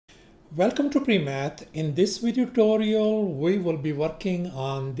Welcome to Premath. In this video tutorial, we will be working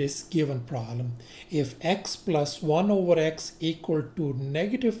on this given problem. If x plus 1 over x equal to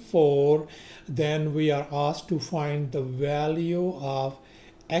 -4, then we are asked to find the value of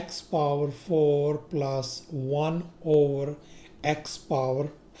x power 4 plus 1 over x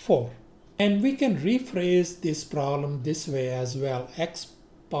power 4. And we can rephrase this problem this way as well. X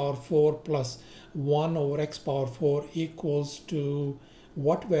power 4 plus 1 over x power 4 equals to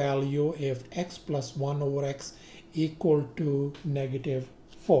what value if x plus 1 over x equal to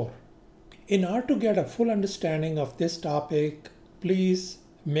 -4. In order to get a full understanding of this topic, please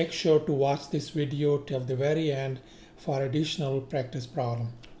make sure to watch this video till the very end for additional practice problem.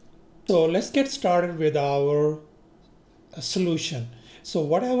 So let's get started with our solution. So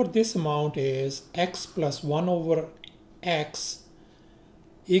whatever this amount is, x plus 1 over x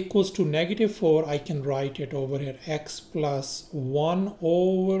equals to -4, I can write it over here. X plus 1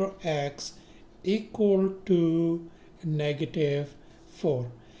 over x equal to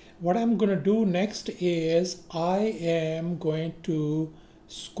 -4. What I'm going to do next is I am going to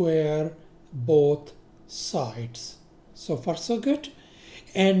square both sides. So far so good.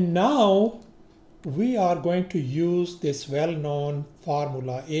 And now we are going to use this well-known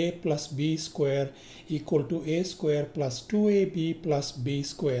formula a plus b square equal to a square plus 2ab plus b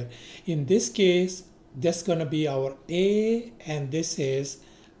square. In this case, that's going to be our a and this is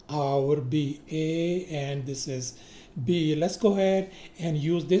our b. A and this is b. Let's go ahead and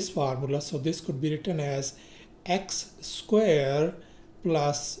use this formula. So this could be written as x square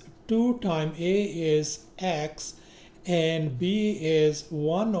plus 2 times a is x and b is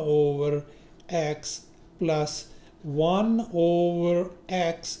 1 over x plus 1 over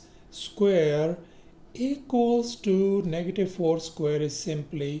x square equals to -4 square is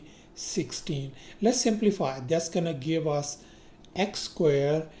simply 16. Let's simplify. That's going to give us x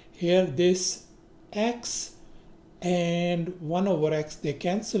square. Here this x and 1 over x, they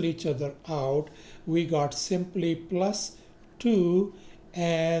cancel each other out. We got simply plus 2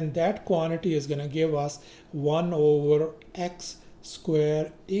 and that quantity is going to give us 1 over x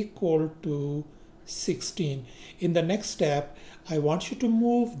square equal to 16. In the next step, I want you to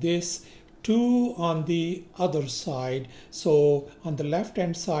move this 2 on the other side. So on the left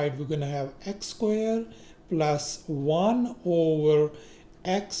hand side, we're going to have x square plus 1 over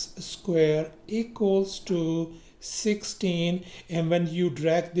x square equals to 16. And when you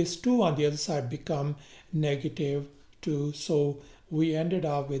drag this 2 on the other side, become -2. So we ended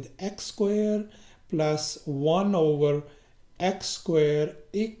up with x square plus 1 over x square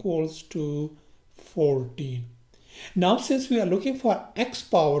equals to 14. Now since we are looking for x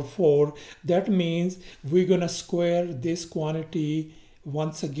power 4, that means we're going to square this quantity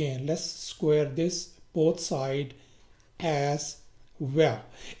once again. Let's square this both sides as well.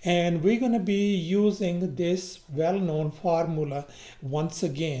 And we're going to be using this well-known formula once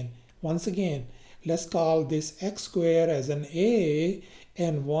again. Let's call this x square as an a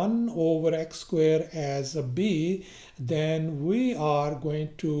and 1 over x square as a b. Then we are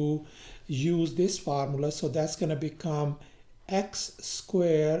going to use this formula. So that's going to become x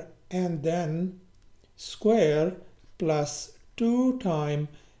square and then square plus 2 times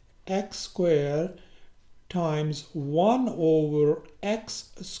x square times 1 over x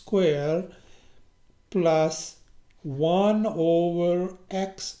square plus 1 over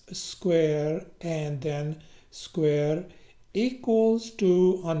x square and then square equals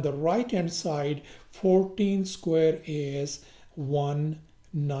to, on the right hand side, 14 square is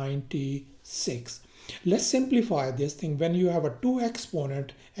 196. Let's simplify this thing. When you have a 2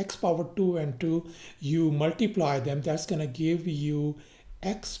 exponent, x power 2 and 2, you multiply them. That's going to give you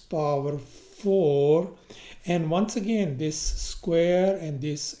x power 4. And once again, this square and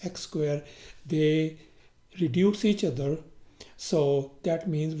this x square, they reduce each other. So that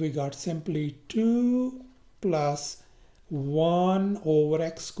means we got simply 2 plus 1 over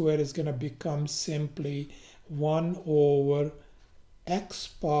x square is going to become simply 1 over x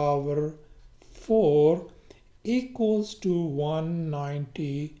power 4 equals to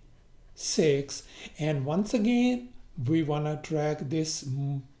 196. And once again, we want to drag this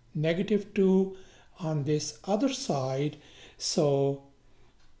 -2 on this other side. So,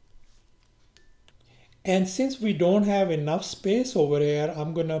 and since we don't have enough space over here,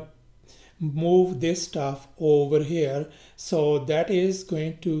 I'm going to move this stuff over here. So that is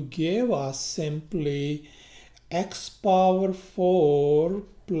going to give us simply x power 4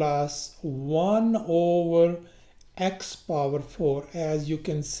 plus 1 over x power 4. As you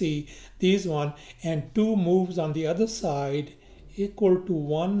can see, these one and 2 moves on the other side equal to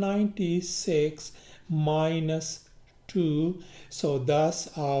 196 minus 2. So thus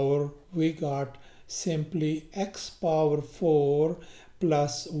we got simply x power 4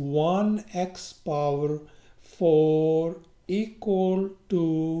 plus 1x power 4 equal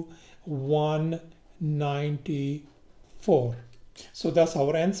to 194. So thus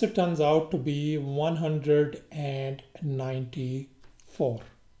our answer turns out to be 194.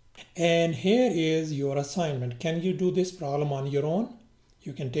 And here is your assignment. Can you do this problem on your own?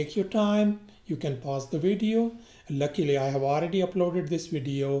 You can take your time. You can pause the video. Luckily, I have already uploaded this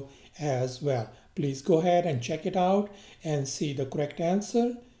video as well. Please go ahead and check it out and see the correct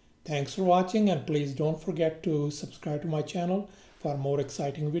answer. Thanks for watching, and please don't forget to subscribe to my channel for more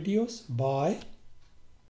exciting videos. Bye.